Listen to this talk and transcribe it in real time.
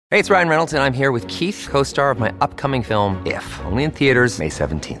Hey, it's Ryan Reynolds, and I'm here with Keith, co-star of my upcoming film, If, only in theaters May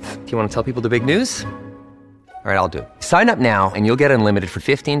 17th. Do you want to tell people the big news? All right, I'll do it. Sign up now and you'll get unlimited for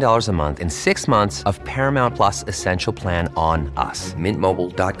 $15 a month and 6 months of Paramount Plus Essential Plan on us.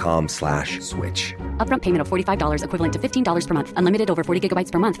 MintMobile.com/switch. Upfront payment of $45 equivalent to $15 per month. Unlimited over 40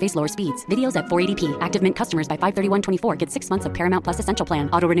 gigabytes per month. Face lower speeds. Videos at 480p. Active Mint customers by 531.24 get 6 months of Paramount Plus Essential Plan.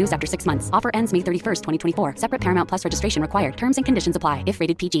 Auto renews after 6 months. Offer ends May 31st, 2024. Separate Paramount Plus registration required. Terms and conditions apply if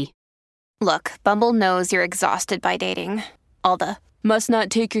rated PG. Look, Bumble knows you're exhausted by dating. All the must not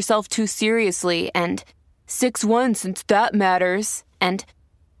take yourself too seriously and 6'1" since that matters. And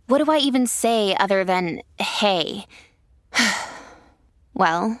what do I even say other than hey?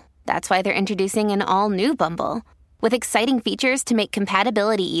 Well, that's why they're introducing an all-new Bumble with exciting features to make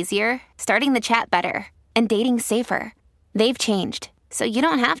compatibility easier, starting the chat better, and dating safer. They've changed, so you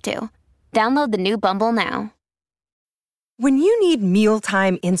don't have to. Download the new Bumble now. When you need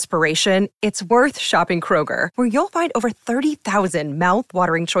mealtime inspiration, it's worth shopping Kroger, where you'll find over 30,000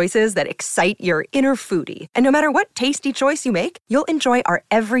 mouth-watering choices that excite your inner foodie. And no matter what tasty choice you make, you'll enjoy our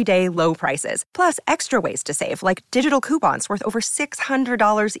everyday low prices, plus extra ways to save, like digital coupons worth over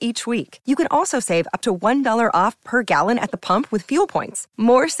 $600 each week. You can also save up to $1 off per gallon at the pump with fuel points.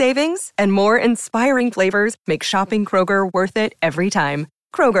 More savings and more inspiring flavors make shopping Kroger worth it every time.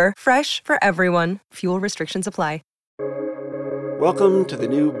 Kroger, fresh for everyone. Fuel restrictions apply. Welcome to the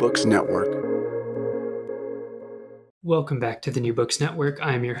New Books Network. Welcome back to the New Books Network.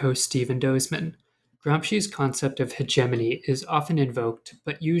 I'm your host, Stephen Dozeman. Gramsci's concept of hegemony is often invoked,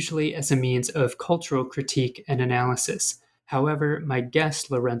 but usually as a means of cultural critique and analysis. However, my guest,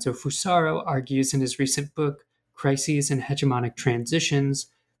 Lorenzo Fusaro, argues in his recent book, Crises and Hegemonic Transitions,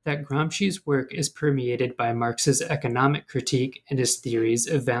 that Gramsci's work is permeated by Marx's economic critique and his theories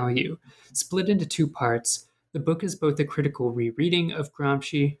of value. Split into two parts, the book is both a critical rereading of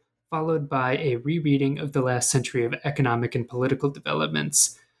Gramsci, followed by a rereading of the last century of economic and political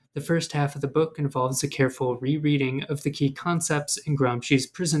developments. The first half of the book involves a careful rereading of the key concepts in Gramsci's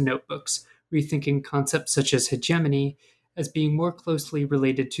prison notebooks, rethinking concepts such as hegemony as being more closely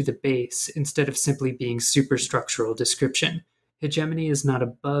related to the base instead of simply being superstructural description. Hegemony is not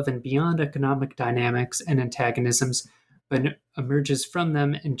above and beyond economic dynamics and antagonisms, but emerges from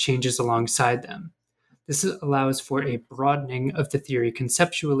them and changes alongside them. This allows for a broadening of the theory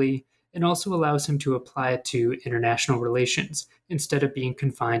conceptually and also allows him to apply it to international relations instead of being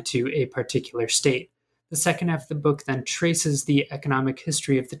confined to a particular state. The second half of the book then traces the economic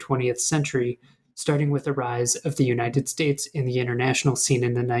history of the 20th century, starting with the rise of the United States in the international scene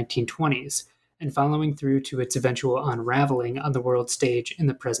in the 1920s, and following through to its eventual unraveling on the world stage in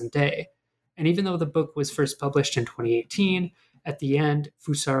the present day. And even though the book was first published in 2018, at the end,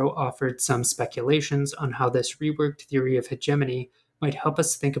 Fusaro offered some speculations on how this reworked theory of hegemony might help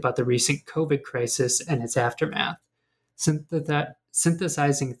us think about the recent COVID crisis and its aftermath.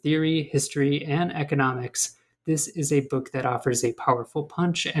 Synthesizing theory, history, and economics, this is a book that offers a powerful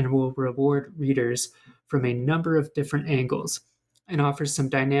punch and will reward readers from a number of different angles, and offers some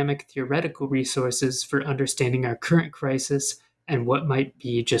dynamic theoretical resources for understanding our current crisis and what might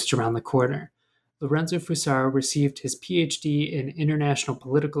be just around the corner. Lorenzo Fusaro received his PhD in International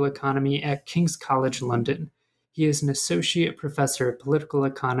Political Economy at King's College London. He is an associate professor of political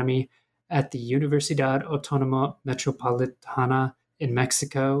economy at the Universidad Autónoma Metropolitana in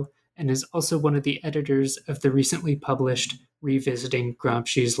Mexico and is also one of the editors of the recently published Revisiting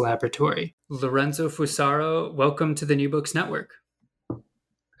Gramsci's Laboratory. Lorenzo Fusaro, welcome to the New Books Network.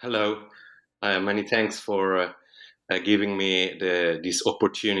 Hello. Many thanks for giving me this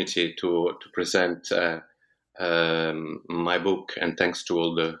opportunity to present my book, and thanks to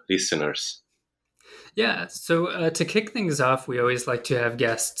all the listeners. Yeah, so to kick things off, we always like to have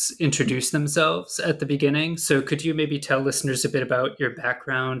guests introduce themselves at the beginning. So could you maybe tell listeners a bit about your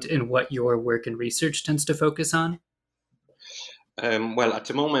background and what your work and research tends to focus on? Well, at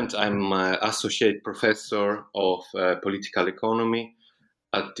the moment, I'm associate professor of political economy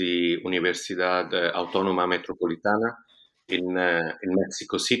at the Universidad Autónoma Metropolitana in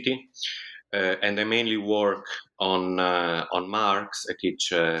Mexico City, and I mainly work on Marx. I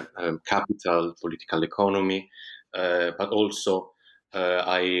teach capital, political economy, but also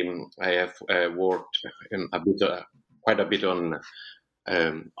I have worked quite a bit on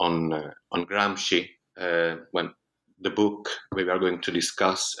Gramsci. When the book we are going to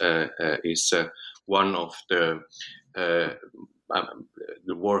discuss is one of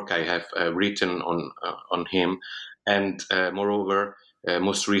the work I have written on him, and moreover,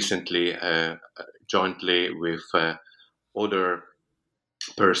 most recently, jointly with other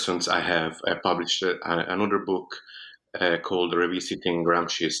persons, I have published another book called Revisiting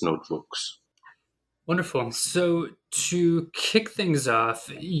Gramsci's Notebooks. Wonderful. So to kick things off,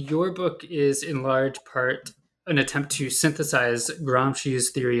 your book is in large part an attempt to synthesize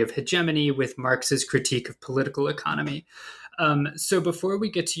Gramsci's theory of hegemony with Marx's critique of political economy. So before we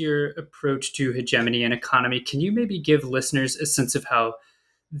get to your approach to hegemony and economy, can you maybe give listeners a sense of how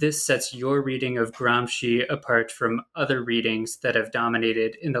this sets your reading of Gramsci apart from other readings that have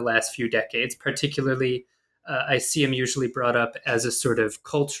dominated in the last few decades? Particularly, I see him usually brought up as a sort of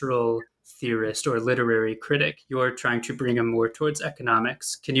cultural theorist or literary critic. You're trying to bring him more towards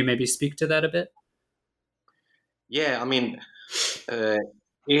economics. Can you maybe speak to that a bit? Yeah, I mean,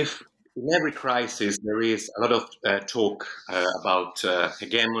 if in every crisis there is a lot of talk about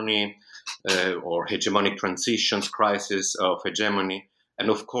hegemony or hegemonic transitions, crisis of hegemony, and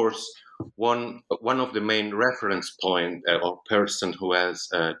of course, one of the main reference point or person who has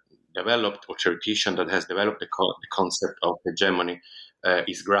developed, or theoretician that has developed the concept of hegemony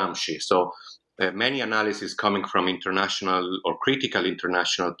is Gramsci. So many analyses coming from international or critical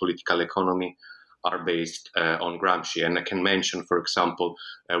international political economy are based on Gramsci. And I can mention, for example,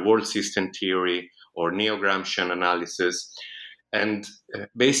 world system theory or neo-Gramscian analysis. And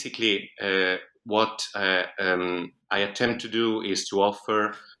basically, what I attempt to do is to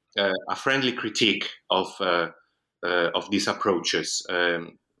offer a friendly critique of these approaches,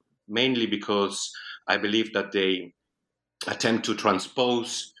 mainly because I believe that they attempt to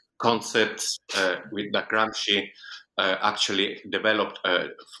transpose concepts with that Gramsci actually developed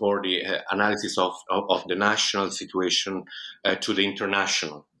for the analysis of the national situation to the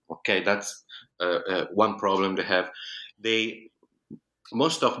international. Okay, that's one problem they have. They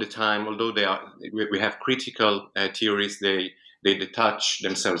most of the time, although we have critical theories, they detach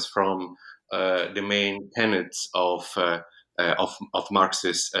themselves from the main tenets of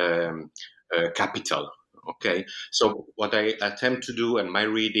Marx's Capital. Okay, so what I attempt to do, and my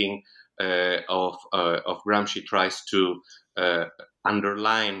reading of Gramsci tries to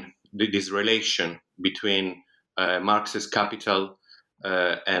underline this relation between Marx's Capital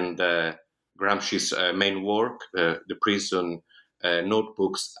and Gramsci's main work, the Prison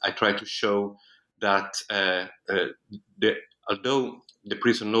Notebooks. I try to show that although the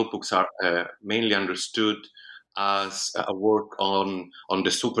Prison Notebooks are mainly understood as a work on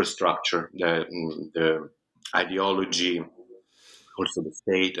the superstructure, the ideology, also the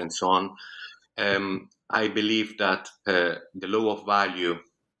state, and so on, I believe that the law of value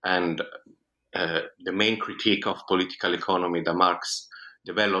and the main critique of political economy that Marx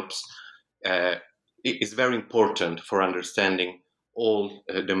develops is very important for understanding all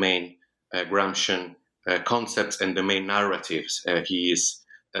the main Gramscian concepts and the main narratives he is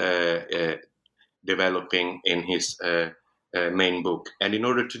developing in his main book. And in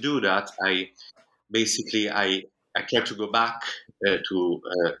order to do that, I try to go back to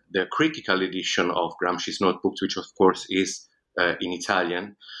the critical edition of Gramsci's Notebooks, which of course is in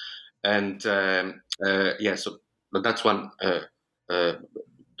Italian. And so but that's one.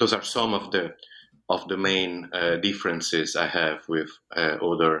 Those are some of the main differences I have with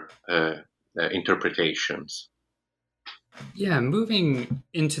other interpretations. Yeah, moving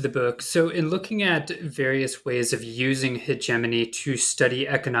into the book. So, in looking at various ways of using hegemony to study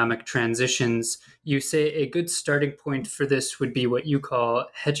economic transitions, you say a good starting point for this would be what you call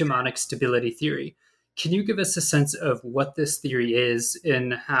hegemonic stability theory. Can you give us a sense of what this theory is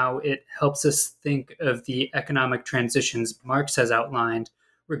and how it helps us think of the economic transitions Marx has outlined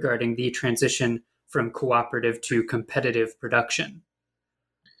regarding the transition from cooperative to competitive production?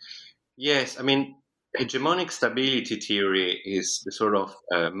 Yes, I mean, hegemonic stability theory is the sort of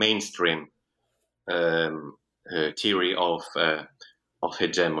mainstream theory of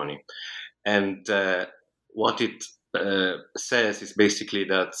hegemony, and what it says is basically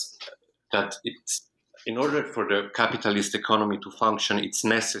that it's, in order for the capitalist economy to function, it's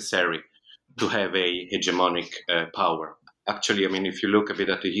necessary to have a hegemonic power. Actually, I mean, if you look a bit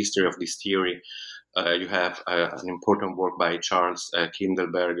at the history of this theory, you have an important work by Charles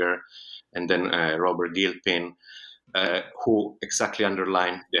Kindleberger and then Robert Gilpin, who exactly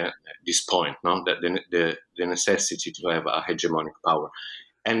underline this point, no? That the necessity to have a hegemonic power.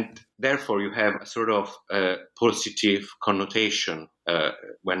 And therefore, you have a sort of positive connotation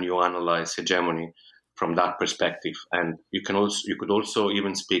when you analyze hegemony from that perspective. And you could also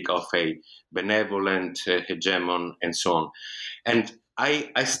even speak of a benevolent hegemon and so on. And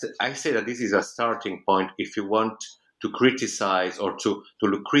I say that this is a starting point if you want to criticize or to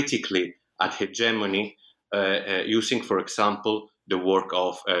look critically at hegemony, using, for example, the work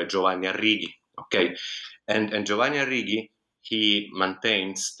of Giovanni Arrighi. Okay, and Giovanni Arrighi, he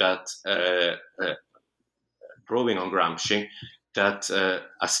maintains that proving on Gramsci that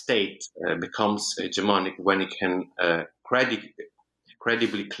a state becomes hegemonic when it can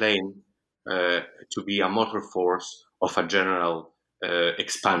credibly claim to be a motor force of a general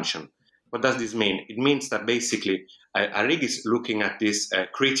expansion. What does this mean? It means that basically Arrighi is looking at this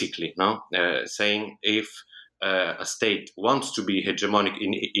critically, no? Saying if a state wants to be hegemonic,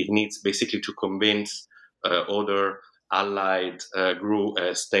 it needs basically to convince other allied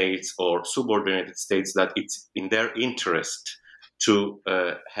states or subordinated states that it's in their interest to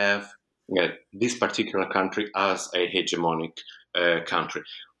have this particular country as a hegemonic country.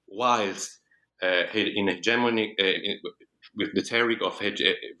 Whilst in hegemonic, with the theory of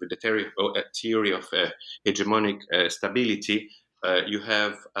hegemonic stability, you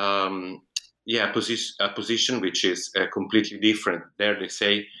have a position which is completely different. There they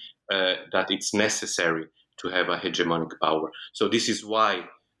say that it's necessary to have a hegemonic power. So this is why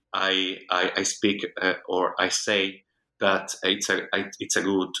I speak or I say that it's a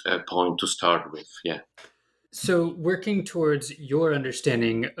good point to start with. Yeah. So working towards your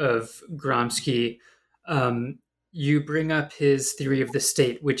understanding of Gramsci, you bring up his theory of the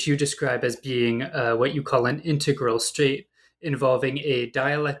state, which you describe as being what you call an integral state, involving a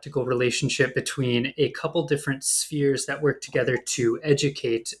dialectical relationship between a couple different spheres that work together to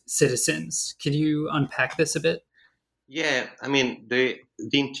educate citizens. Can you unpack this a bit? Yeah, I mean, the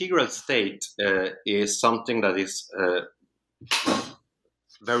integral state is something that is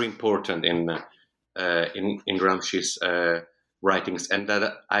very important in Gramsci's writings, and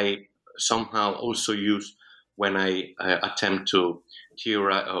that I somehow also use when I attempt to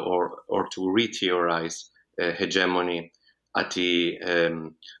theorize or to re-theorize hegemony at the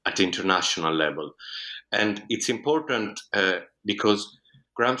international level. And it's important because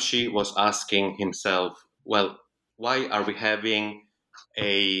Gramsci was asking himself, well, why are we having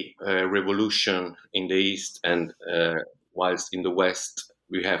a revolution in the East and whilst in the West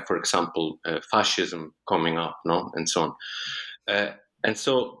we have, for example, fascism coming up, no, and so on. And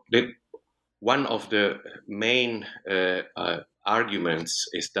so one of the main arguments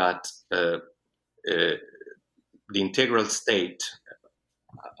is that the integral state,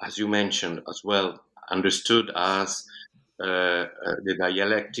 as you mentioned as well, understood as the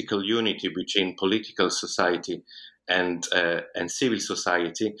dialectical unity between political society and civil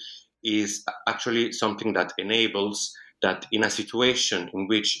society, is actually something that enables that in a situation in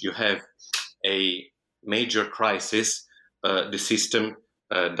which you have a major crisis, the system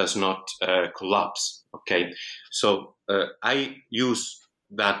does not collapse. Okay, so I use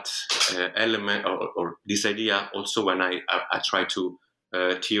that element or this idea also when I try to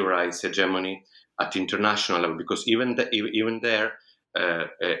theorize hegemony at international level, because even there,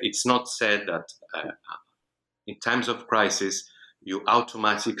 it's not said that in times of crisis you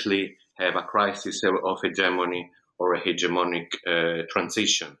automatically have a crisis of hegemony or a hegemonic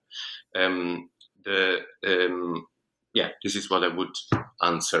transition. This is what I would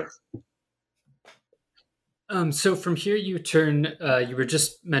answer. So from here you turn, you were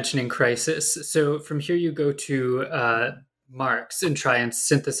just mentioning crisis. So from here you go to Marx and try and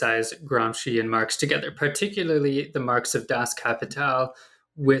synthesize Gramsci and Marx together, particularly the Marx of Das Kapital,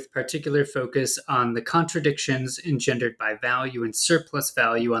 with particular focus on the contradictions engendered by value and surplus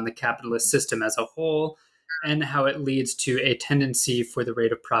value on the capitalist system as a whole, and how it leads to a tendency for the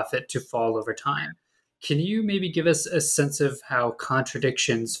rate of profit to fall over time. Can you maybe give us a sense of how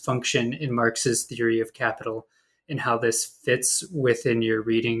contradictions function in Marx's theory of capital and how this fits within your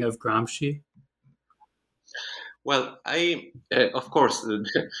reading of Gramsci? Well, of course,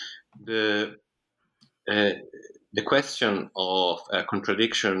 the question of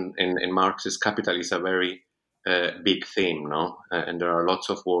contradiction in Marx's Capital is a very big theme, no? And there are lots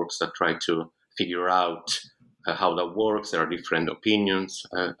of works that try to figure out how that works. There are different opinions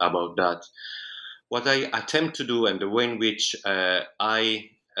about that. What I attempt to do, and the way in which I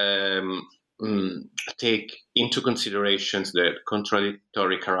take into considerations the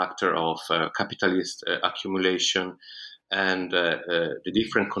contradictory character of capitalist accumulation and the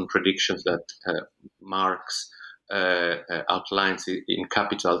different contradictions that Marx outlines in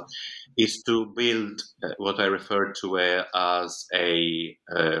Capital, is to build what I refer to as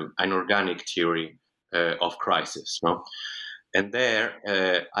an organic theory of crisis. No? And there,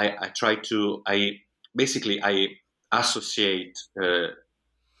 I associate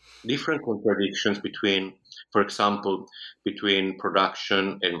different contradictions between, for example, between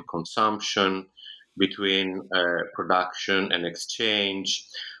production and consumption, between production and exchange,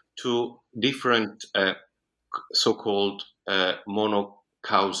 to different so-called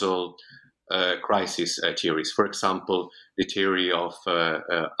monocausal crisis theories. For example, the theory of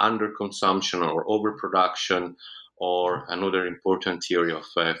underconsumption or overproduction, or another important theory of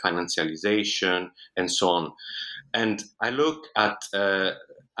financialization, and so on. And I look at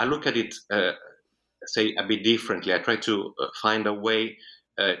it, say, a bit differently. I try to find a way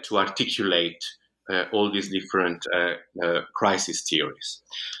to articulate all these different crisis theories,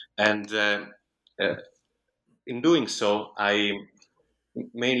 and in doing so, I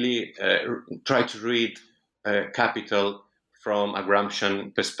mainly try to read Capital from a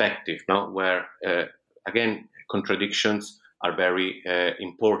Gramscian perspective, where again contradictions are very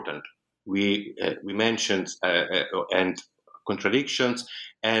important. We mentioned and contradictions,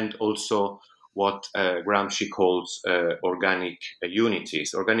 and also what Gramsci calls organic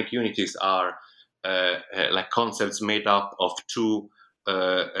unities. Organic unities are like concepts made up of two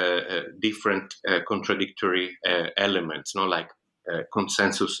different contradictory elements, like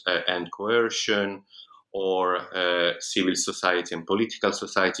consensus and coercion, or civil society and political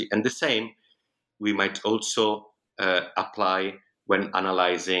society. And the same we might also apply when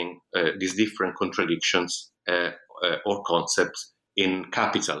analyzing these different contradictions or concepts in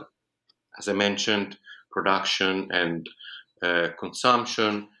Capital. As I mentioned, production and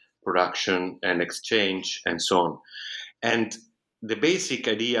consumption, production and exchange, and so on. And the basic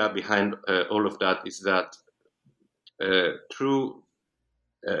idea behind all of that is that through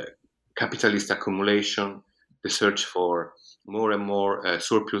capitalist accumulation, the search for more and more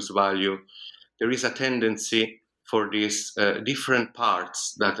surplus value, there is a tendency for these different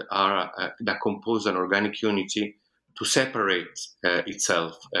parts that compose an organic unity to separate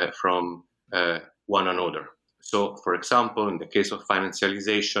itself from one another. So, for example, in the case of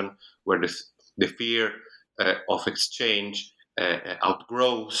financialization, where the fear of exchange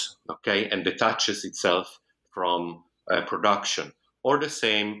outgrows, and detaches itself from production, or the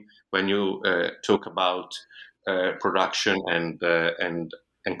same when you talk about production and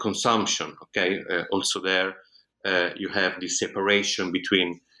consumption. Also there you have this separation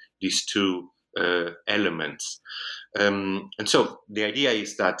between these two elements, and so the idea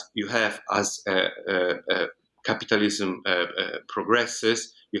is that you have, as capitalism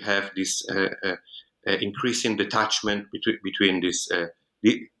progresses, you have this increasing detachment between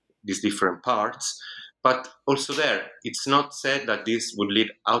these different parts. But also there, it's not said that this would lead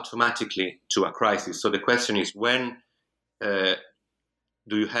automatically to a crisis. So the question is, when do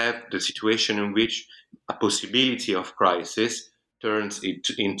you have the situation in which a possibility of crisis turns it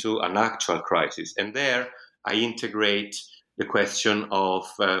into an actual crisis? And there I integrate the question of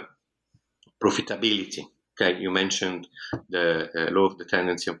profitability. You mentioned the law of the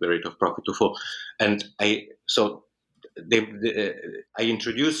tendency of the rate of profit to fall. And I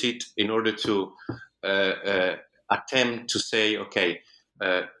introduce it in order to attempt to say,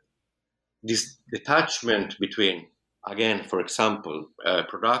 this detachment between, again, for example,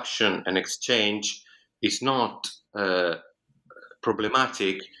 production and exchange is not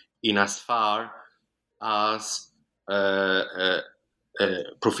problematic in as far as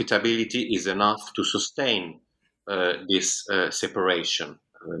profitability is enough to sustain this separation.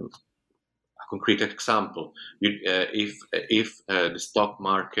 A concrete example: if the stock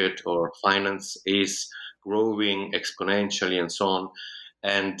market or finance is growing exponentially and so on,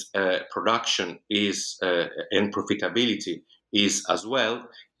 and production is and profitability is as well,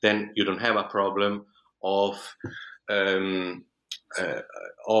 then you don't have a problem of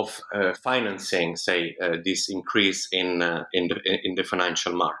financing, say, this increase in the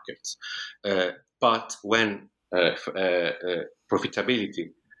financial markets. But when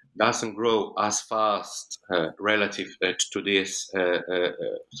profitability doesn't grow as fast relative to this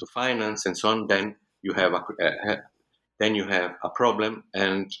to finance and so on, then you have a problem,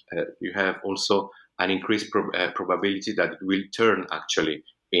 and you have also an increased probability that it will turn actually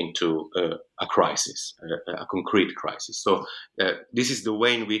into a crisis, a concrete crisis. So this is the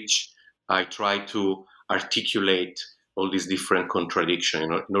way in which I try to articulate all these different contradictions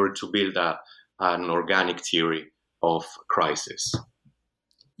in order to build an organic theory of crisis.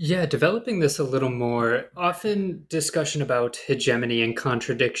 Yeah, developing this a little more, often discussion about hegemony and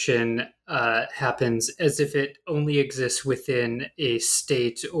contradiction happens as if it only exists within a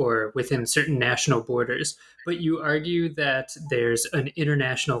state or within certain national borders. But you argue that there's an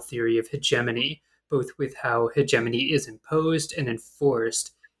international theory of hegemony, both with how hegemony is imposed and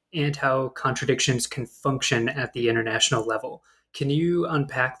enforced, and how contradictions can function at the international level. Can you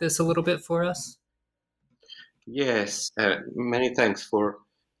unpack this a little bit for us? Yes, many thanks for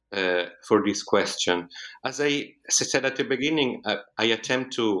this question. As I said at the beginning, I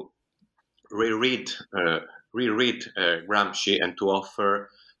attempt to reread Gramsci and to offer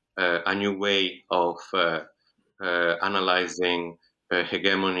a new way of analyzing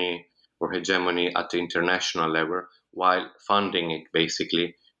hegemony at the international level, while funding it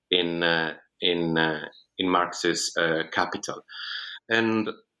basically in Marx's Capital. And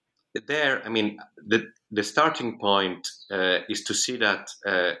there, I mean, the starting point is to see that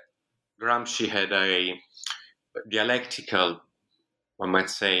Gramsci had a dialectical, one might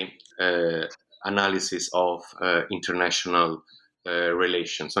say, analysis of international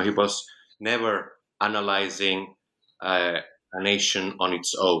relations. So he was never analyzing a nation on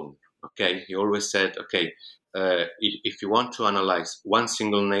its own. Okay, he always said, okay, if you want to analyze one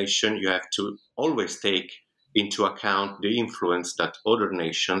single nation, you have to always take into account the influence that other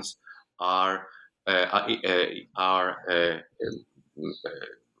nations are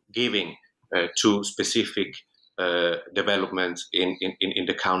giving to specific developments in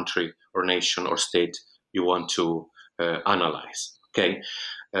the country or nation or state you want to analyze. Okay.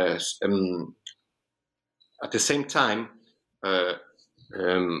 At the same time,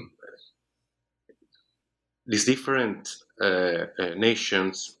 these different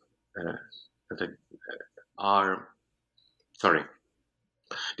nations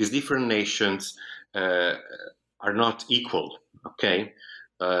these different nations are not equal. Okay.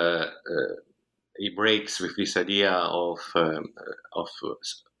 He breaks with this idea of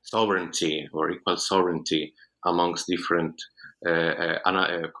sovereignty or equal sovereignty amongst different,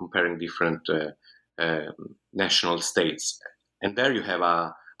 comparing different national states, and there you have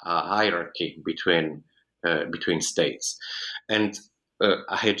a hierarchy between states, and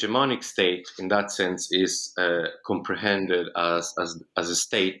a hegemonic state, in that sense, is comprehended as a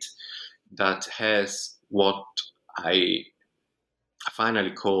state that has what I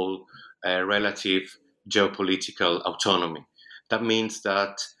finally call relative geopolitical autonomy. That means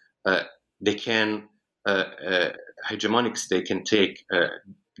that they can hegemonic state can take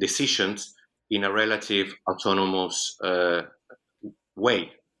decisions in a relative autonomous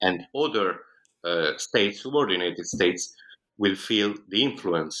way, and other states, subordinated states, will feel the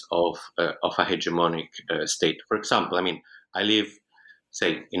influence of a hegemonic state. For example, I mean, I live,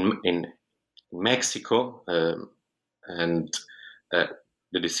 say, in Mexico, and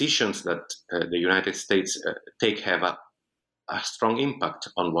the decisions that the United States take have a strong impact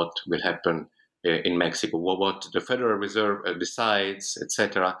on what will happen in Mexico. What the Federal Reserve decides,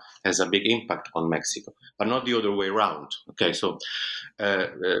 etc., has a big impact on Mexico, but not the other way around. Okay, so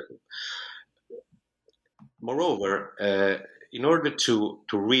moreover, in order to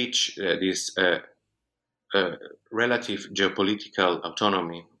reach this relative geopolitical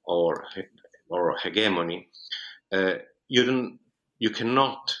autonomy or hegemony, you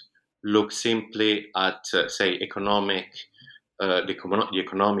cannot look simply at, say, the economic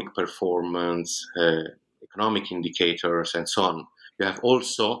performance, economic indicators, and so on. You have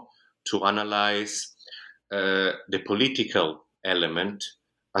also to analyze the political element,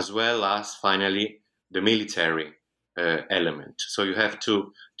 as well as, finally, the military element. So you have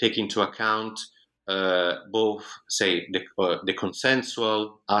to take into account both, say, the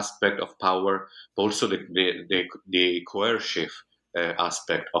consensual aspect of power, but also the coercive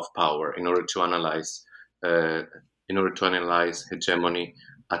aspect of power, in order to analyze hegemony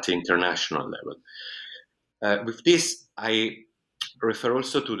at the international level. With this, I refer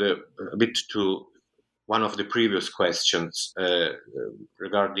also to one of the previous questions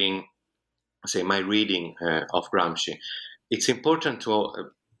regarding, say, my reading of Gramsci. It's important to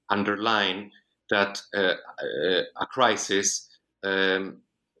underline that a crisis, an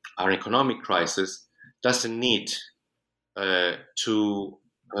economic crisis, doesn't need to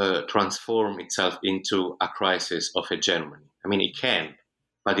transform itself into a crisis of hegemony. I mean, it can,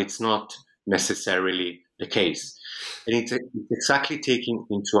 but it's not necessarily the case. And it's exactly taking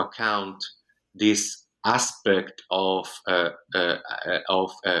into account this aspect of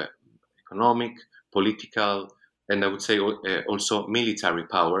economic, political, and I would say also military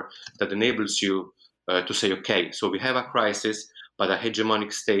power that enables you to say, okay, so we have a crisis, but a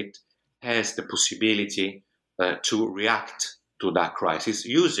hegemonic state has the possibility to react to that crisis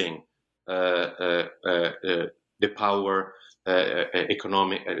using the power, the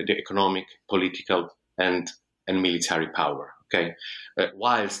economic, political, and military power. Okay,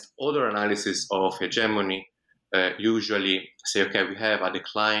 whilst other analysis of hegemony usually say, okay, we have a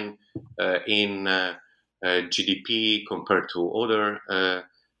decline in GDP compared to other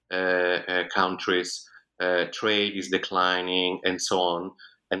countries, trade is declining, and so on,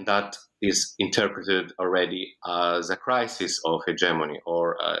 and that is interpreted already as a crisis of hegemony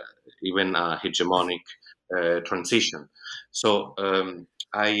or even a hegemonic transition. So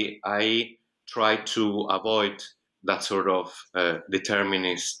I try to avoid that sort of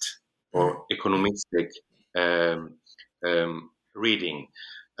determinist or economistic reading.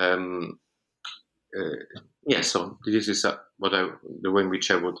 So this is the way in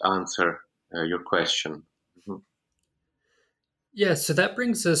which I would answer your question. Mm-hmm. Yeah, so that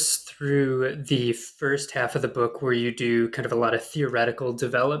brings us through the first half of the book where you do kind of a lot of theoretical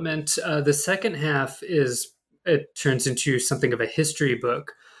development. The second half it turns into something of a history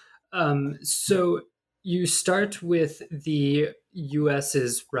book. So you start with the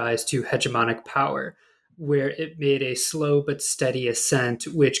US's rise to hegemonic power, where it made a slow but steady ascent,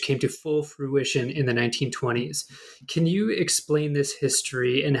 which came to full fruition in the 1920s. Can you explain this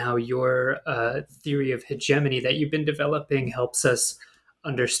history and how your theory of hegemony that you've been developing helps us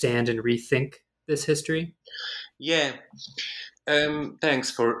understand and rethink this history? Yeah, thanks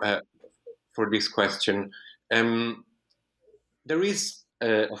for this question. There is,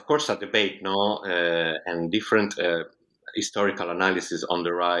 of course, a debate now and different historical analysis on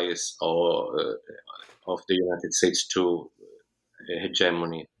the rise of the United States to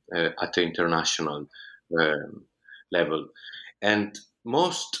hegemony at the international level. And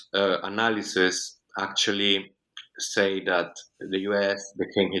most analysis actually say that the US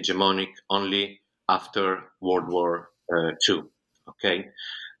became hegemonic only after World War II. Okay,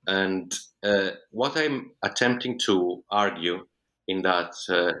 and what I'm attempting to argue in that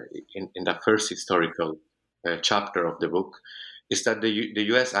in the first historical chapter of the book is that the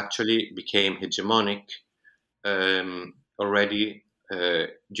US actually became hegemonic already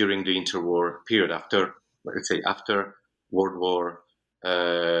during the interwar period, after World War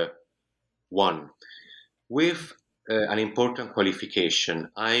One, with an important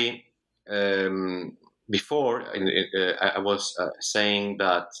qualification. Before I was saying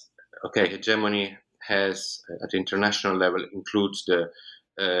that hegemony has at the international level includes the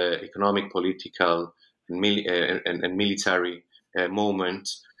economic, political, and military moment.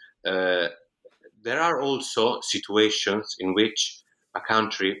 There are also situations in which a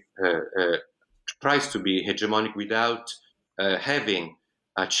country tries to be hegemonic without having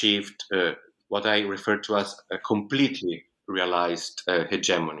achieved what I refer to as a completely realized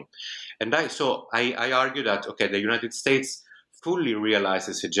hegemony. And I argue that, the United States fully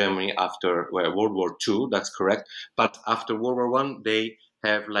realizes hegemony after World War II, that's correct, but after World War I, they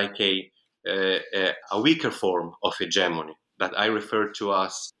have like a weaker form of hegemony that I refer to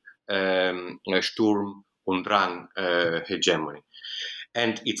as Sturm und Drang hegemony.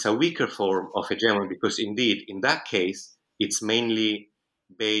 And it's a weaker form of hegemony because indeed, in that case, it's mainly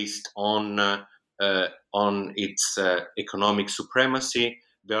based on its economic supremacy.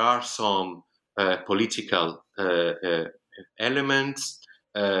 There are some political elements,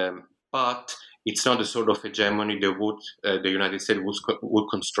 but it's not the sort of hegemony that the United States would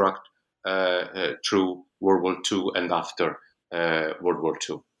construct through World War II and after World War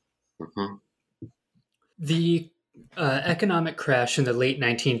II. Mm-hmm. The economic crash in the late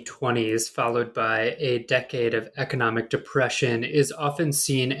 1920s, followed by a decade of economic depression, is often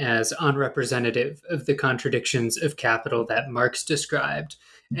seen as unrepresentative of the contradictions of capital that Marx described.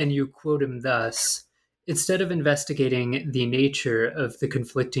 And you quote him thus: "Instead of investigating the nature of the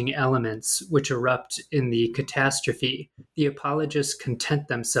conflicting elements which erupt in the catastrophe, the apologists content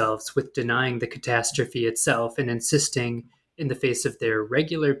themselves with denying the catastrophe itself and insisting, in the face of their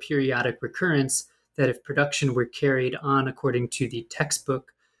regular periodic recurrence, that if production were carried on according to the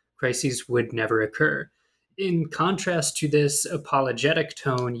textbook, crises would never occur." In contrast to this apologetic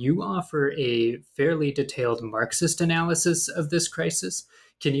tone, you offer a fairly detailed Marxist analysis of this crisis.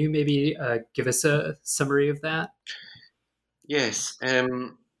 Can you maybe give us a summary of that? Yes.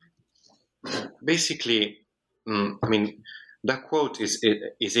 Basically, that quote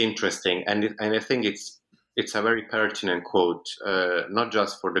is interesting, and I think it's a very pertinent quote, not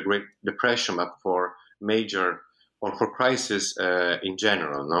just for the Great Depression, but for major or for crisis in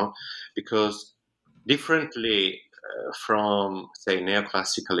general, no? Because differently from, say,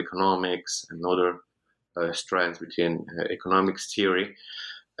 neoclassical economics and other strands within economics theory,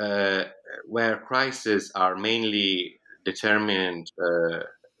 where crises are mainly determined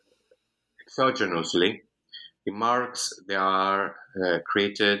exogenously, in Marx they are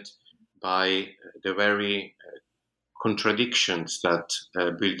created by the very contradictions that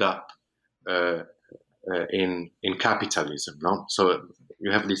build up in capitalism. No, so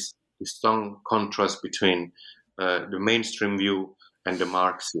you have this strong contrast between the mainstream view and the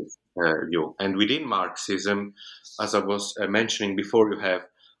Marxist view. And within Marxism, as I was mentioning before, you have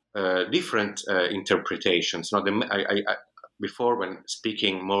different interpretations. Now, before, when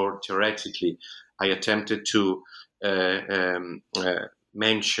speaking more theoretically, I attempted to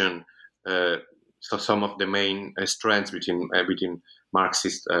mention so some of the main strands within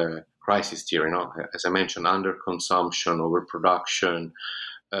Marxist crisis theory. As I mentioned, underconsumption, overproduction,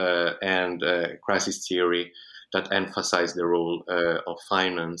 and crisis theory that emphasize the role of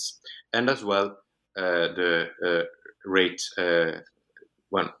finance, and as well the rate, the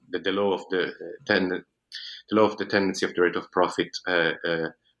law of the tendency of the rate of profit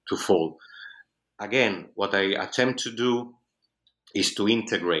to fall. Again, what I attempt to do is to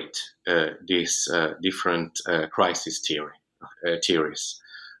integrate these different crisis theories.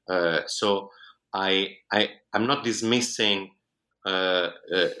 So I'm not dismissing, say,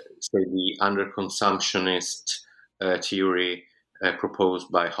 the underconsumptionist theory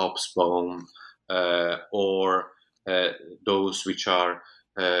proposed by Hobsbawm, or those which are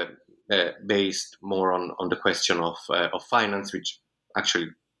based more on the question of finance, which actually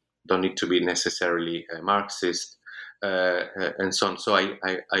don't need to be necessarily Marxist, and so on. So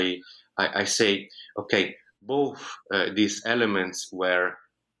I say, okay, both these elements were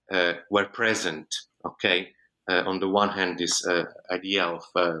present. Okay, on the one hand, this idea of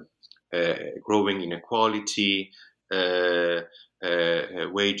growing inequality,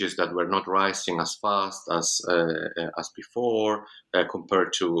 wages that were not rising as fast as before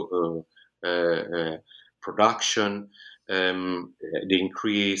compared to production, the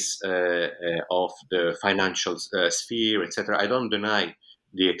increase of the financial sphere, etc. I don't deny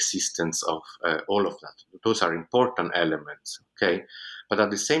the existence of all of that. Those are important elements, okay? But at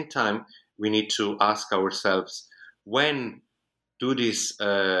the same time, we need to ask ourselves, when do these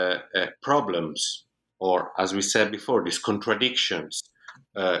problems, or as we said before, these contradictions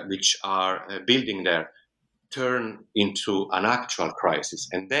which are building there, turn into an actual crisis?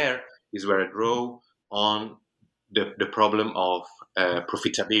 And there is where I draw on the problem of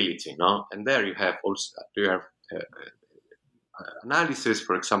profitability, no? And there you have analysis,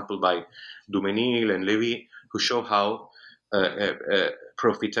 for example, by Dumenil and Levy, who show how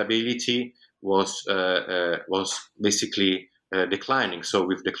profitability was basically declining. So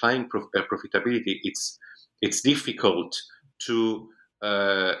with declining profitability, it's difficult to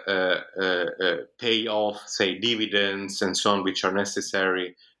pay off, say, dividends and so on, which are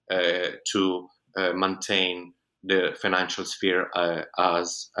necessary to maintain the financial sphere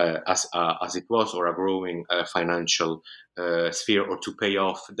as it was, or a growing financial sphere, or to pay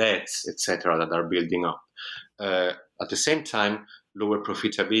off debts, etc., that are building up. At the same time, lower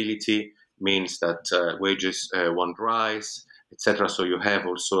profitability means that wages won't rise, etc. So you have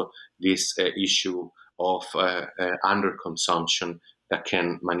also this issue of underconsumption that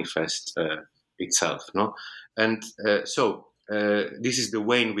can manifest itself, no? And so this is the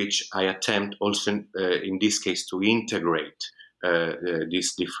way in which I attempt also in this case to integrate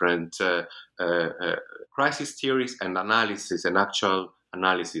these different crisis theories and analysis, and actual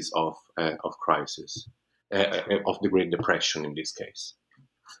analysis of crisis, of the Great Depression in this case.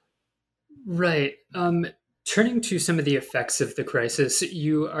 Right. Turning to some of the effects of the crisis,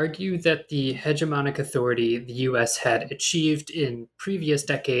 you argue that the hegemonic authority the U.S. had achieved in previous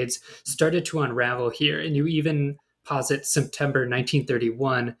decades started to unravel here, and you even posit September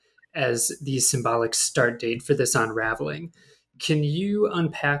 1931 as the symbolic start date for this unraveling. Can you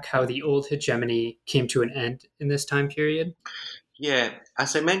unpack how the old hegemony came to an end in this time period? Yeah,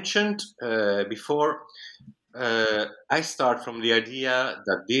 as I mentioned before, I start from the idea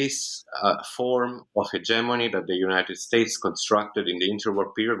that this form of hegemony that the United States constructed in the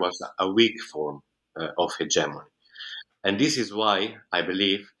interwar period was a weak form of hegemony. And this is why I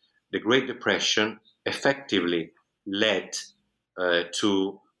believe the Great Depression effectively led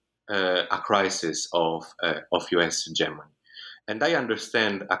to a crisis of US hegemony. And I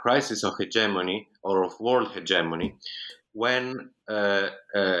understand a crisis of hegemony, or of world hegemony, when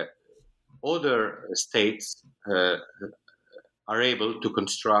other states are able to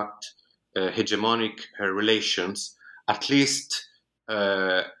construct hegemonic relations, at least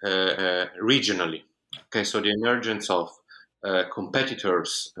regionally. Okay, so the emergence of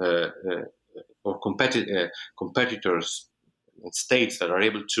competitors or competitors and states that are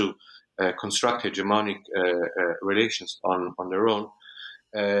able to construct hegemonic relations on their own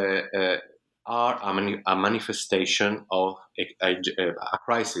are a manifestation of a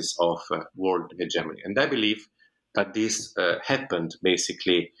crisis of world hegemony. And I believe that this happened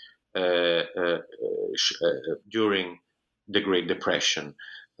basically during the Great Depression.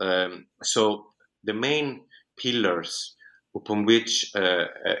 So the main pillars upon which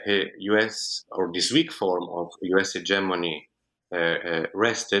US, or this weak form of US hegemony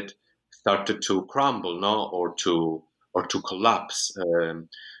rested, started to crumble, no, or to collapse.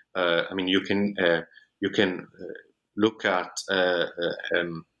 I mean, you can look at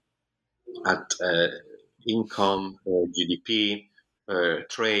at income, GDP,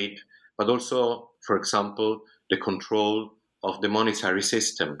 trade, but also, for example, the control of the monetary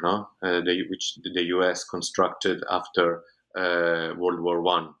system, which the U.S. constructed after World War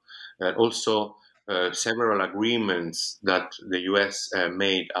One. Also, several agreements that the U.S.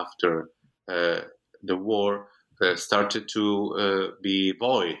 made after the war started to be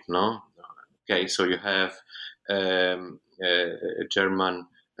void. No, okay, so you have German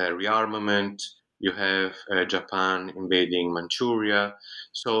rearmament. You have Japan invading Manchuria.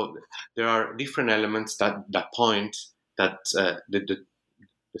 So there are different elements that point that the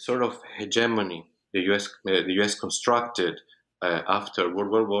sort of hegemony the U.S. constructed after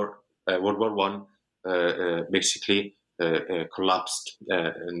World War One basically collapsed,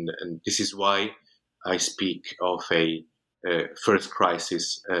 and this is why I speak of a first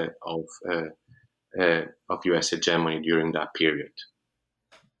crisis of U.S. hegemony during that period.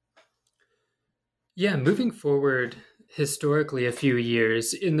 Yeah, moving forward historically a few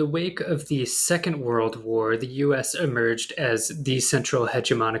years, in the wake of the Second World War, the US emerged as the central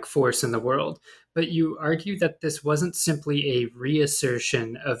hegemonic force in the world. But you argue that this wasn't simply a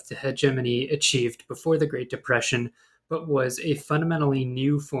reassertion of the hegemony achieved before the Great Depression, but was a fundamentally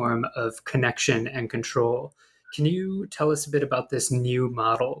new form of connection and control. Can you tell us a bit about this new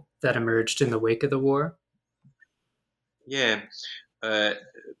model that emerged in the wake of the war? Yeah,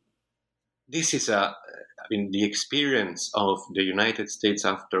 this is the experience of the United States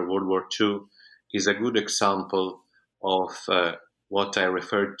after World War II is a good example of what I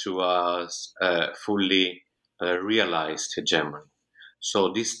referred to as fully realized hegemony.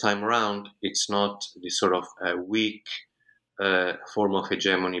 So this time around, it's not the sort of weak form of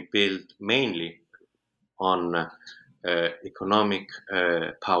hegemony built mainly on economic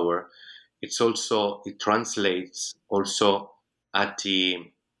power. It translates also at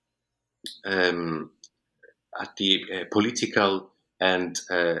the political and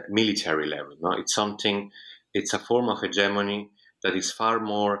military level. No? It's a form of hegemony that is far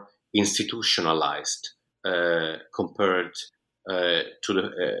more institutionalized compared to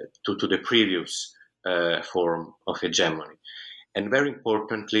the previous form of hegemony. And very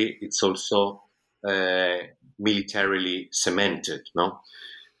importantly, it's also militarily cemented. No?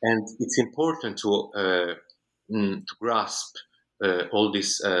 And it's important to grasp all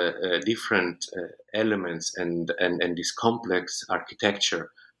these different elements and this complex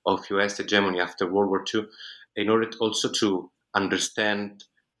architecture of U.S. hegemony after World War II in order also to understand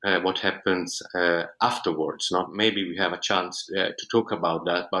what happens afterwards. Not maybe we have a chance to talk about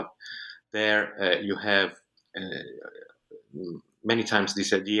that, but there you have many times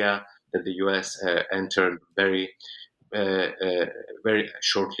this idea that the U.S. entered very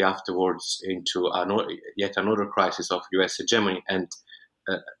shortly afterwards into yet another crisis of U.S. hegemony. And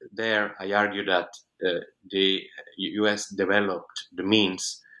there I argue that the U.S. developed the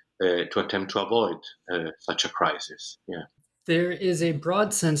means to attempt to avoid such a crisis. Yeah. There is a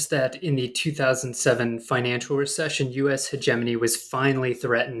broad sense that in the 2007 financial recession, U.S. hegemony was finally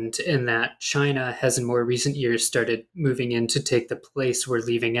threatened, and that China has in more recent years started moving in to take the place we're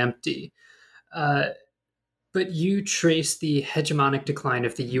leaving empty. But you trace the hegemonic decline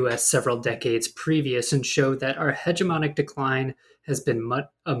of the U.S. several decades previous and show that our hegemonic decline has been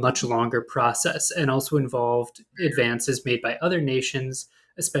a much longer process and also involved advances made by other nations,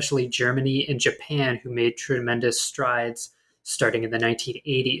 especially Germany and Japan, who made tremendous strides starting in the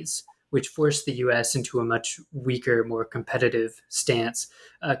 1980s, which forced the U.S. into a much weaker, more competitive stance.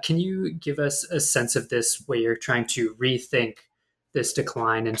 Can you give us a sense of this, where you're trying to rethink this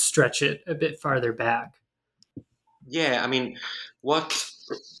decline and stretch it a bit farther back? Yeah, what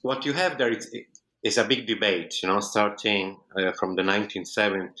you have there is a big debate, starting from the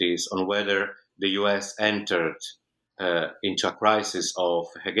 1970s on whether the U.S. entered into a crisis of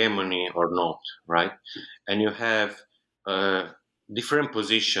hegemony or not, right? And you have different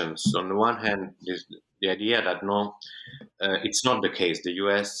positions. On the one hand, the idea that no, it's not the case. The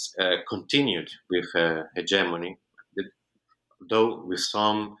U.S. continued with hegemony, though with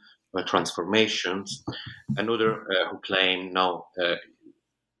some transformations. Another who claim no,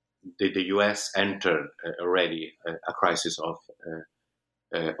 the U.S. entered already a crisis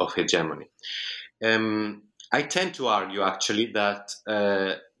of hegemony. I tend to argue actually that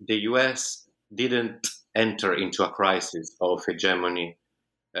the U.S. didn't enter into a crisis of hegemony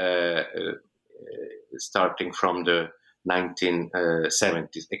starting from the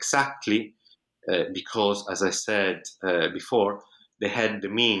 1970s, exactly because, as I said before, they had the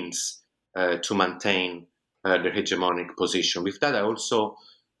means to maintain their hegemonic position. With that, I also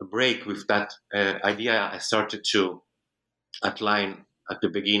break with that idea I started to outline at the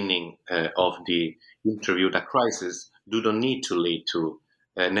beginning of the interview that crisis don't need to lead to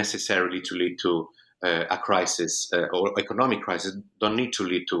necessarily to lead to a crisis or economic crisis, don't need to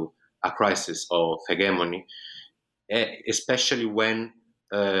lead to a crisis of hegemony, especially when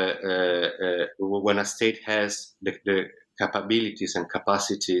a state has the capabilities and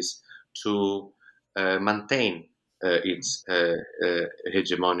capacities to maintain its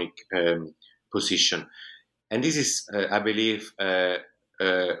hegemonic position. And this is, I believe,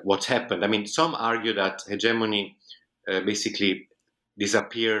 what happened. I mean, some argue that hegemony basically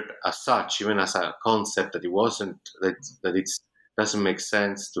disappeared as such, even as a concept, that it wasn't, that it doesn't make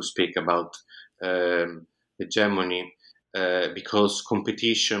sense to speak about hegemony because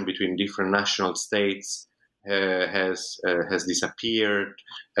competition between different national states has disappeared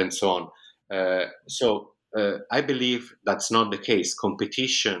and so on. So I believe that's not the case.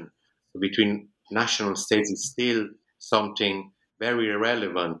 Competition between national states is still something very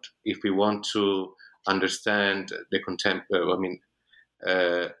relevant if we want to understand the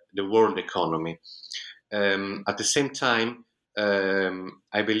the world economy. At the same time,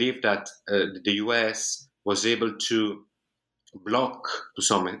 I believe that the US was able to block, to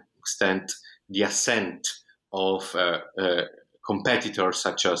some extent, the ascent of competitors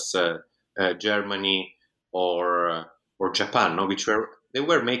such as Germany or Japan, no? They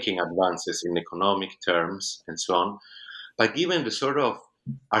were making advances in economic terms and so on. But given the sort of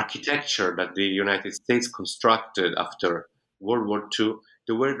architecture that the United States constructed after World War II,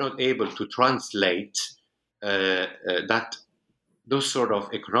 they were not able to translate those sort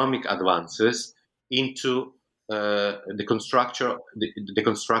of economic advances into the construction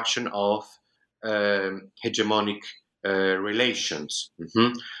of hegemonic relations.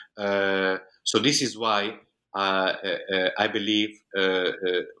 Mm-hmm. So this is why I believe,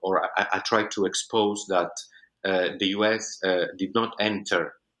 or I try to expose that the US did not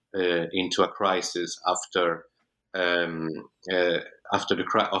enter into a crisis after the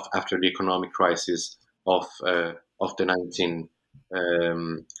economic crisis of the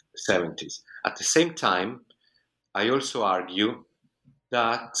 1970s. At the same time, I also argue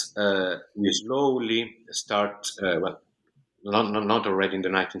that we slowly start, not already in the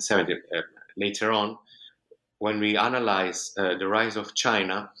 1970s, later on, when we analyze the rise of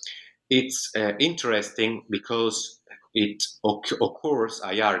China, it's interesting because it occurs,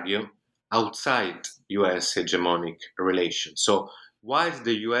 I argue, outside US hegemonic relations. So whilst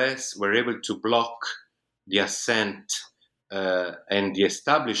the US were able to block the ascent and the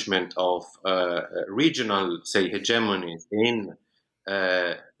establishment of regional, say, hegemonies in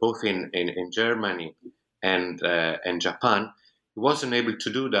both in Germany and Japan, it wasn't able to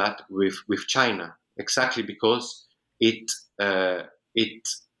do that with China, exactly because it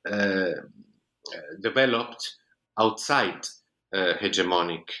developed outside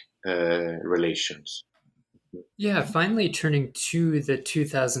hegemonic relations. Yeah, finally turning to the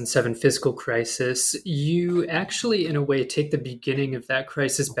 2007 fiscal crisis, you actually, in a way, take the beginning of that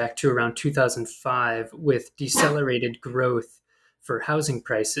crisis back to around 2005 with decelerated growth for housing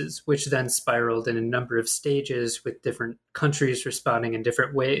prices, which then spiraled in a number of stages with different countries responding in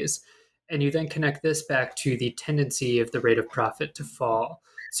different ways. And you then connect this back to the tendency of the rate of profit to fall.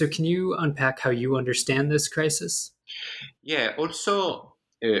 So can you unpack how you understand this crisis? Yeah, also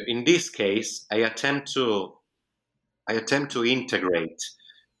in this case, I attempt to integrate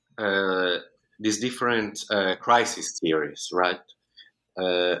these different crisis theories, right?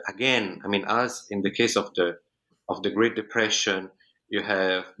 Again, I mean, as in the case of the Great Depression, you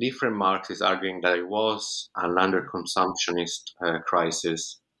have different Marxists arguing that it was an underconsumptionist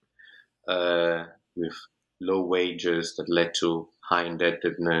crisis with low wages that led to high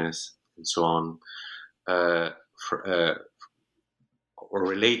indebtedness and so on. Or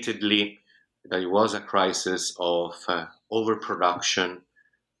relatedly, that it was a crisis of overproduction,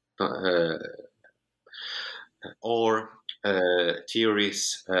 or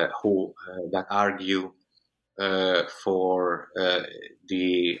theories that argue for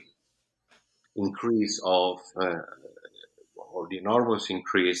the increase of or the enormous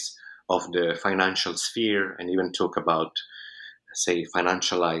increase of the financial sphere, and even talk about, say,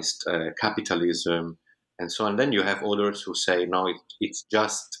 financialized capitalism and so on. Then you have others who say, no, it's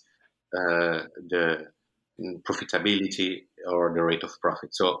just the profitability or the rate of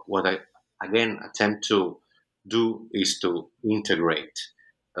profit. So what I, again, attempt to do is to integrate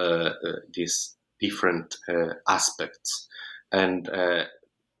these different aspects. And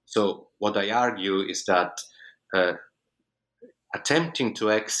so what I argue is that attempting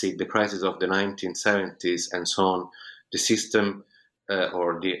to exit the crisis of the 1970s and so on, the system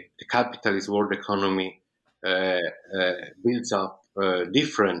or the capitalist world economy builds up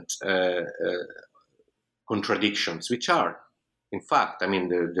different contradictions, which are, in fact, I mean,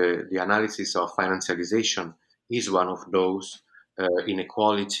 the analysis of financialization is one of those.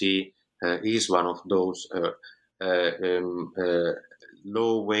 Inequality is one of those.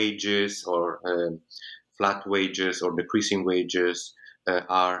 Low wages or flat wages or decreasing wages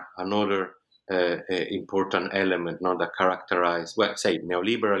are another important element, not that characterize, well, say,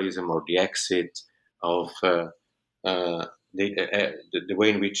 neoliberalism or the exit of the way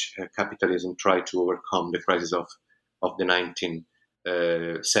in which capitalism tried to overcome the crisis of the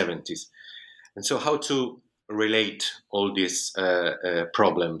 1970s. And so how to relate all these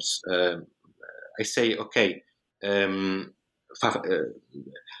problems? I say, okay,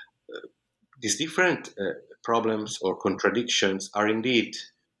 these different problems or contradictions are indeed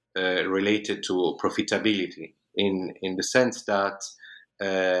related to profitability in the sense that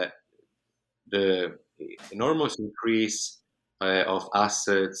the enormous increase of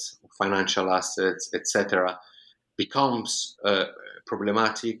assets, financial assets, etc., becomes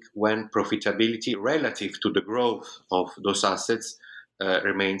problematic when profitability relative to the growth of those assets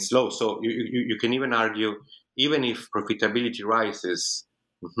remains low. So you can even argue, even if profitability rises,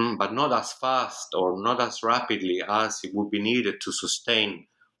 but not as fast or not as rapidly as it would be needed to sustain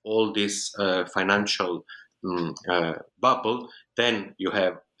all this financial bubble, then you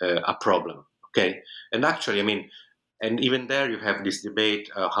have a problem. Okay, and actually, I mean, and even there you have this debate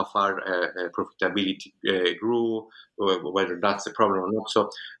how far profitability grew, whether that's a problem or not.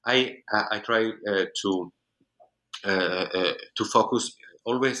 So I try to focus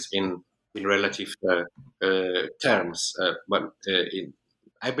always in relative terms.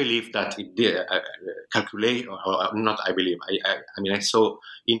 I believe that it did calculate, or not. I believe. I mean, I saw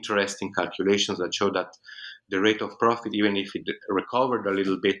interesting calculations that show that the rate of profit, even if it recovered a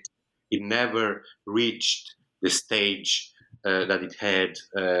little bit, it never reached the stage that it had,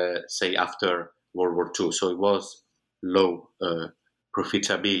 say, after World War II. So it was low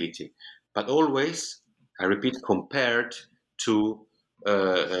profitability, but always, I repeat, compared to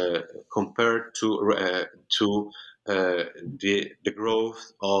the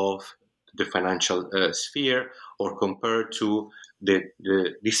growth of the financial sphere, or compared to the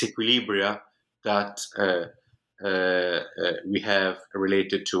disequilibria that we have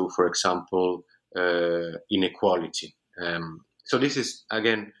related to, for example, inequality. So this is,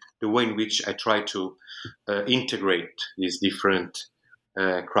 again, the way in which I try to integrate these different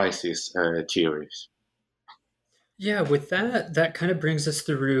crisis theories. Yeah, with that kind of brings us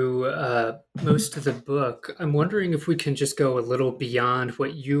through most of the book. I'm wondering if we can just go a little beyond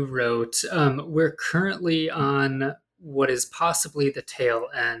what you wrote. We're currently on what is possibly the tail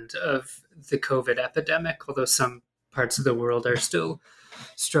end of the COVID epidemic, although some parts of the world are still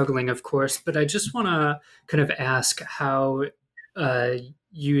struggling, of course. But I just want to kind of ask how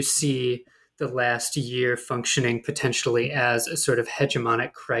you see the last year functioning potentially as a sort of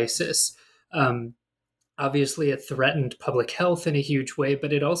hegemonic crisis. Obviously, it threatened public health in a huge way,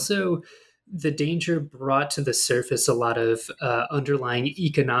 but it also, the danger brought to the surface a lot of underlying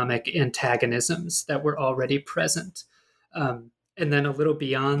economic antagonisms that were already present. And then a little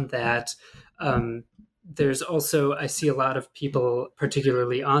beyond that, there's also, I see a lot of people,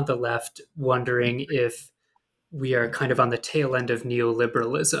 particularly on the left, wondering if we are kind of on the tail end of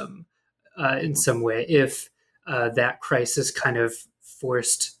neoliberalism in some way, if that crisis kind of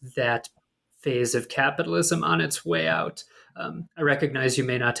forced that phase of capitalism on its way out. I recognize you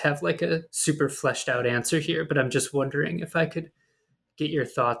may not have like a super fleshed out answer here, but I'm just wondering if I could get your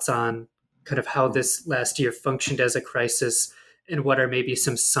thoughts on kind of how this last year functioned as a crisis, and what are maybe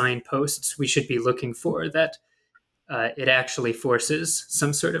some signposts we should be looking for that it actually forces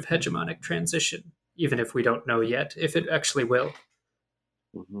some sort of hegemonic transition, even if we don't know yet if it actually will.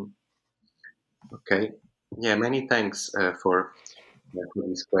 Mm-hmm. Okay. Yeah, many thanks for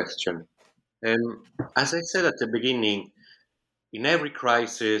this question. As I said at the beginning, in every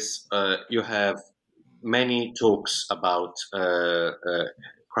crisis, you have many talks about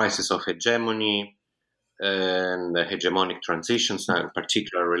crisis of hegemony and hegemonic transitions, in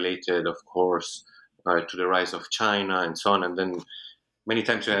particular related, of course, to the rise of China and so on. And then many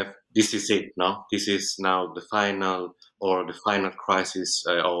times you have, this is it, no? This is now the final crisis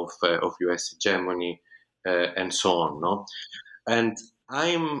of U.S. hegemony and so on, no? And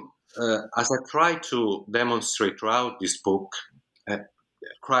as I try to demonstrate throughout this book,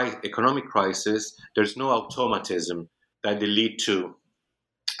 economic crisis, there's no automatism that they lead to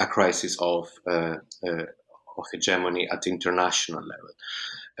a crisis of hegemony at the international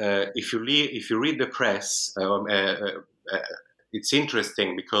level. If you read the press, it's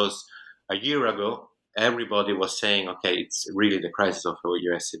interesting because a year ago everybody was saying, okay, it's really the crisis of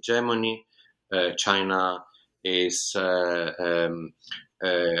U.S. hegemony. China is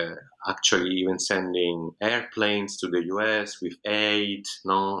actually even sending airplanes to the U.S. with aid,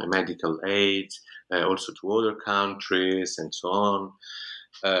 medical aid, also to other countries and so on.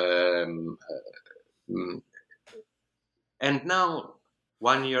 And now,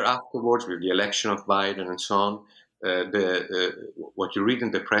 1 year afterwards, with the election of Biden and so on, what you read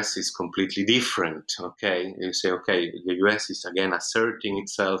in the press is completely different. Okay, you say, okay, the U.S. is again asserting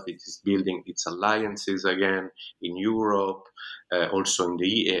itself; it is building its alliances again in Europe, also in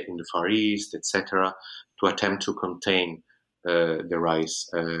the Far East, etc., to attempt to contain the rise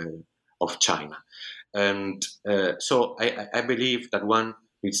of China. And so I believe that one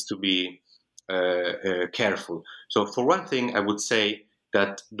needs to be careful. So, for one thing, I would say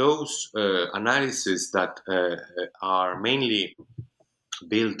that those analyses that are mainly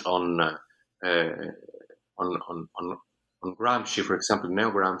built on Gramsci, for example,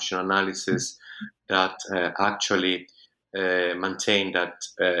 neo-Gramscian analysis that actually maintain that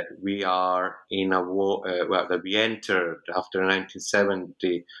we are in a war, that we entered after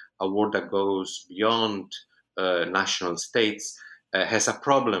 1970 a war that goes beyond national states, has a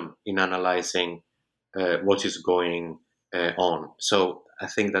problem in analyzing what is going on. So I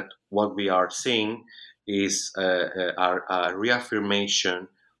think that what we are seeing is a reaffirmation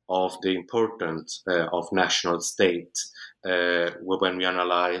of the importance of national states when we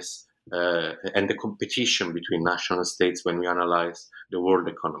analyze and the competition between national states when we analyze the world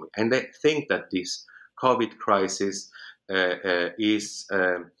economy. And I think that this COVID crisis is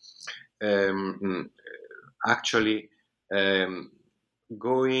actually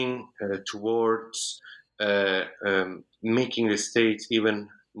going towards making the states even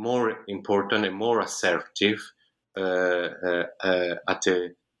more important and more assertive at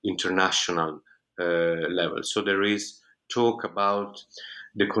the international level. So there is talk about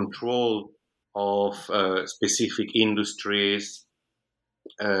the control of specific industries.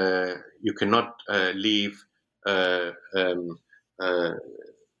 You cannot leave the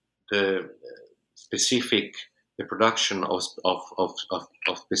production of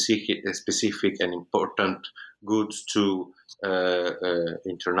specific and important goods to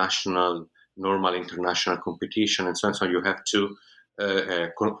normal international competition and so on. So you have to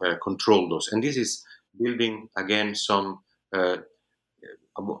control those. And this is building, again, some,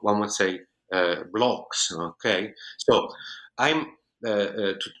 one would say, blocks. Okay. So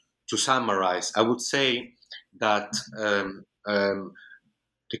to summarize, I would say that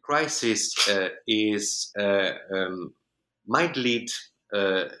the crisis might lead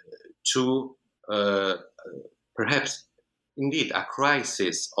to perhaps indeed a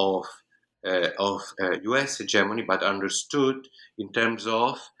crisis of U.S. hegemony, but understood in terms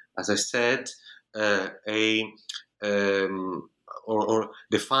of, as I said, or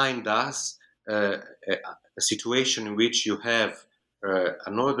defined as a situation in which you have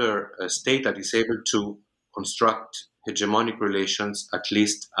another state that is able to construct hegemonic relations, at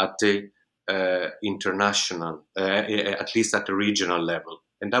least at the international, at least at the regional level.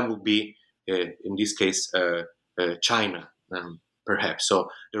 And that would be, in this case, China, perhaps. So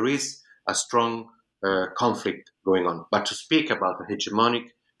there is a strong conflict going on. But to speak about a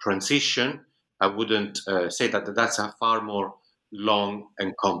hegemonic transition, I wouldn't say that that's a far more long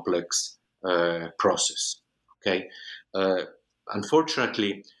and complex process. Okay.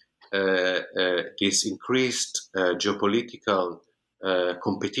 Unfortunately, this increased geopolitical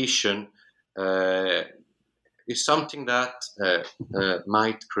competition is something that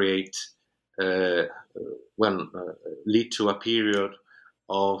might create, lead to a period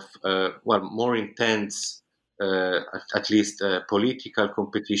of more intense, at least political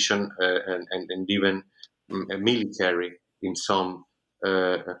competition and even military in some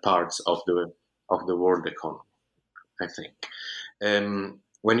parts of the world economy, I think.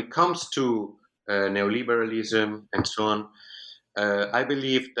 When it comes to neoliberalism and so on, I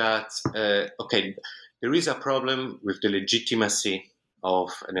believe that, there is a problem with the legitimacy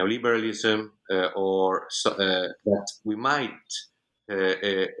of neoliberalism, that we might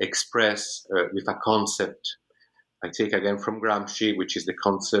express with a concept I take again from Gramsci, which is the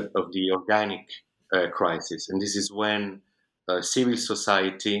concept of the organic crisis. And this is when civil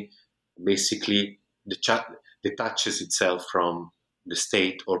society basically detaches itself from the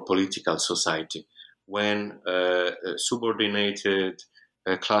state or political society, when subordinated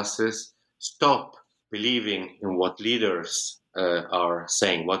classes stop believing in what leaders are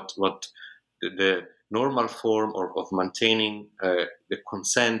saying, what the normal form of maintaining the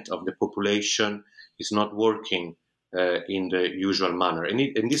consent of the population is not working in the usual manner.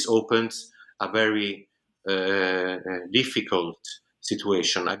 And this opens a very difficult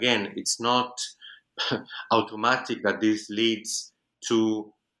situation. Again, it's not automatic that this leads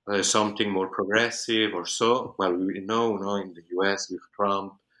to something more progressive or so. Well, we know in the US with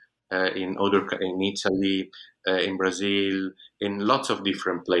Trump, in Italy, in Brazil, in lots of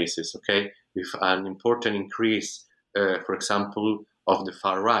different places. Okay, with an important increase, for example, of the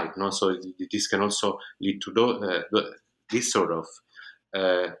far right. No, so this can also lead to this sort of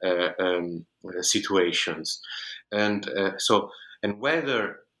situations, and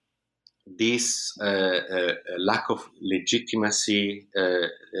whether this lack of legitimacy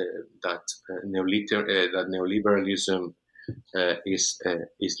that neoliberalism is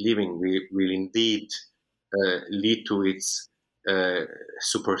living will indeed lead to its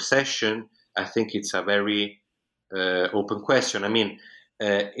supersession. I think it's a very open question. I mean,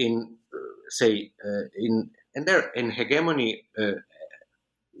 in hegemony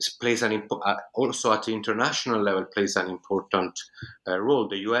plays also at the international level plays an important role.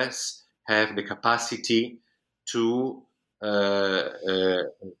 The US have the capacity to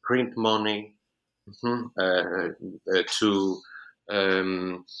print money, to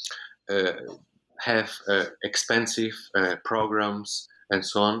have expensive programs and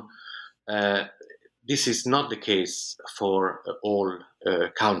so on. This is not the case for all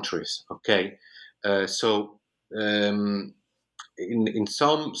countries. Okay, so in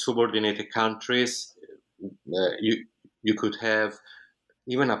some subordinated countries, you could have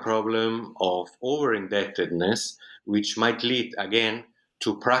even a problem of over-indebtedness, which might lead again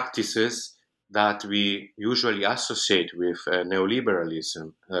to practices that we usually associate with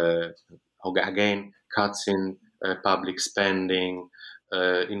neoliberalism. Again, cuts in public spending,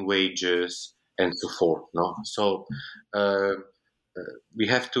 in wages, and so forth. No, so we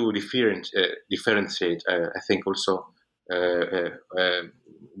have to differentiate. I think also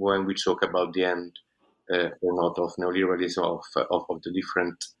when we talk about the end or not of neoliberalism, of the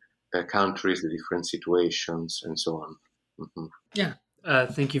different countries, the different situations, and so on. Mm-hmm. Yeah.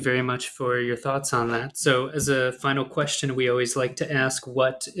 Thank you very much for your thoughts on that. So as a final question, we always like to ask,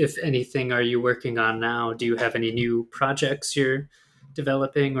 what, if anything, are you working on now? Do you have any new projects you're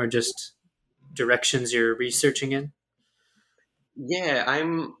developing or just directions you're researching in? Yeah,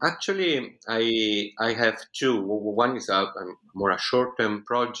 I'm actually, I have two. One is a more a short-term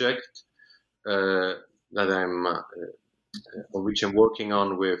project that I'm on which I'm working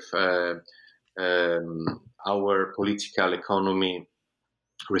on with our political economy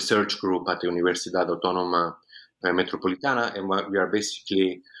research group at the Universidad Autónoma Metropolitana, and we are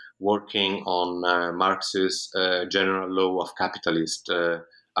basically working on Marx's general law of capitalist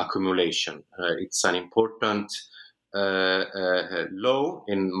accumulation. It's an important law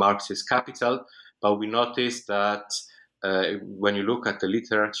in Marx's Capital, but we noticed that when you look at the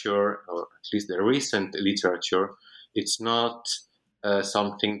literature, or at least the recent literature, it's not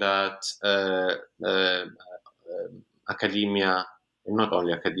something that academia, and not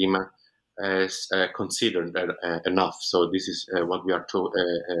only academia, is considered enough. So this is what we are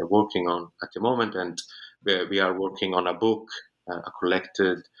working on at the moment, and we are working on a book, a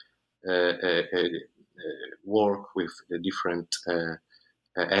collected work with the different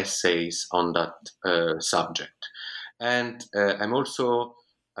essays on that subject. And I'm also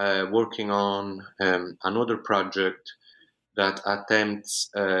working on another project that attempts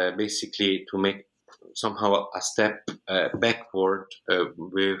basically to make somehow a step backward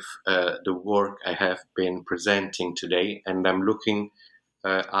with the work I have been presenting today. And I'm looking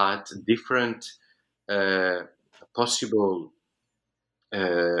at different possible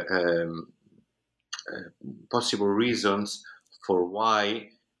reasons for why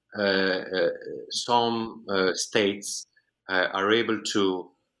some states are able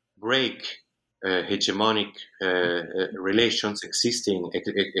to break hegemonic relations, existing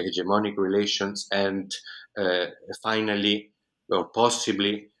hegemonic relations, and finally or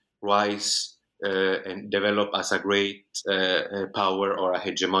possibly rise and develop as a great power or a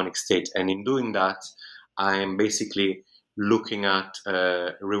hegemonic state. And in doing that, I am basically looking at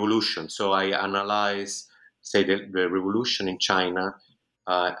revolution. So I analyze, say, the revolution in China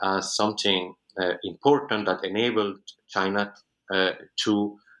as something important that enabled China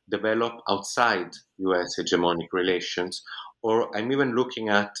to develop outside U.S. hegemonic relations. Or I'm even looking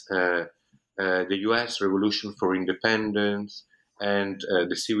at the U.S. Revolution for Independence and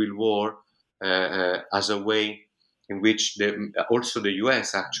the Civil War as a way in which also the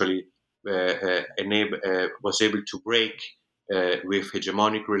U.S. actually was able to break with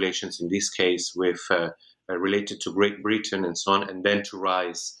hegemonic relations, in this case with related to Great Britain and so on, and then to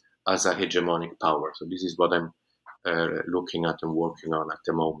rise as a hegemonic power. So this is what I'm looking at and working on at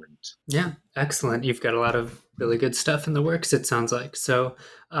the moment. Yeah, excellent. You've got a lot of really good stuff in the works, it sounds like. So,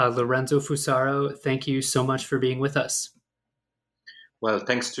 Lorenzo Fusaro, thank you so much for being with us. Well,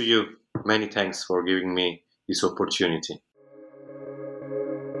 thanks to you. Many thanks for giving me this opportunity.